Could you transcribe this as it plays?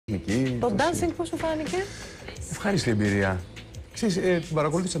Το dancing πώς σου φάνηκε? Ευχάριστη εμπειρία. Ξέρεις, την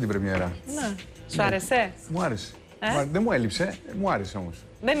παρακολούθησα την πρεμιέρα. Ναι. Σου άρεσε? Μου άρεσε. Δεν μου έλειψε, μου άρεσε όμως.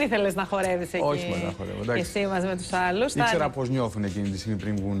 Δεν ήθελες να χορεύεις εκεί? Όχι, να χορεύω. Και εσύ μαζί με τους άλλους? Ήξερα πώς νιώθουν εκείνη τη στιγμή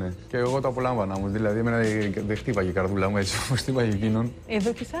πριν βγουνε. Και εγώ το απολάμβανα όμως. Δηλαδή, εμένα δεν χτύπαγε η καρδούλα μου έτσι όπως χτύπαγε εκείνον. Η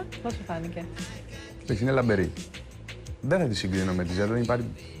Δούκισσα, πώς σου φάνηκε? Είναι λαμπερή. Δεν θα τη συγκρίνω με τη Ζέτα,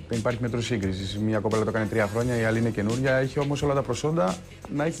 δεν υπάρχει μέτρο σύγκριση. Μια κοπέλα το κάνει 3 χρόνια, η άλλη είναι καινούρια. Έχει όμως όλα τα προσόντα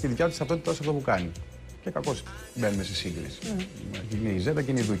να έχει τη δικιά της ταυτότητα σε αυτό που κάνει. Και κακώς μπαίνουμε σε σύγκριση. Είναι η Ζέτα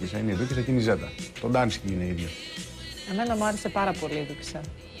και είναι η Δούκισσα. Είναι η Δούκισσα και είναι η Ζέτα. Το dancing είναι ίδιο. Εμένα μου άρεσε πάρα πολύ η Δούκισσα.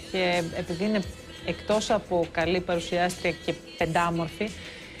 Και επειδή είναι εκτός από καλή παρουσιάστρια και πεντάμορφη,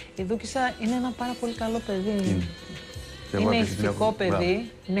 η Δούκισσα είναι ένα πάρα πολύ καλό παιδί. Είναι ηθικό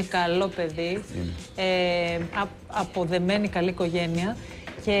παιδί, είναι καλό παιδί, αποδεμένη καλή οικογένεια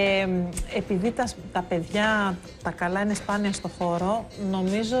και επειδή τα παιδιά τα καλά είναι σπάνια στο χώρο,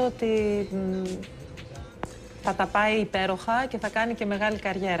 νομίζω ότι θα τα πάει υπέροχα και θα κάνει και μεγάλη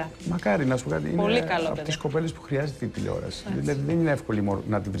καριέρα. Μακάρι, να σου πω κάτι. Πολύ είναι καλό από παιδί. τις κοπέλες που χρειάζεται η τηλεόραση. Δηλαδή, δεν είναι εύκολο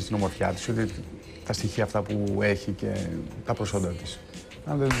να την βρεις την ομορφιά της, ούτε τα στοιχεία αυτά που έχει και τα προσόντα της.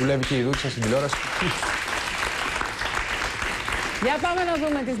 Αν δεν δουλεύει και η Δούκισσα στην τηλεόραση. Για πάμε να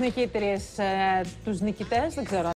δούμε τις νικήτριες, τους νικητές, δεν ξέρω.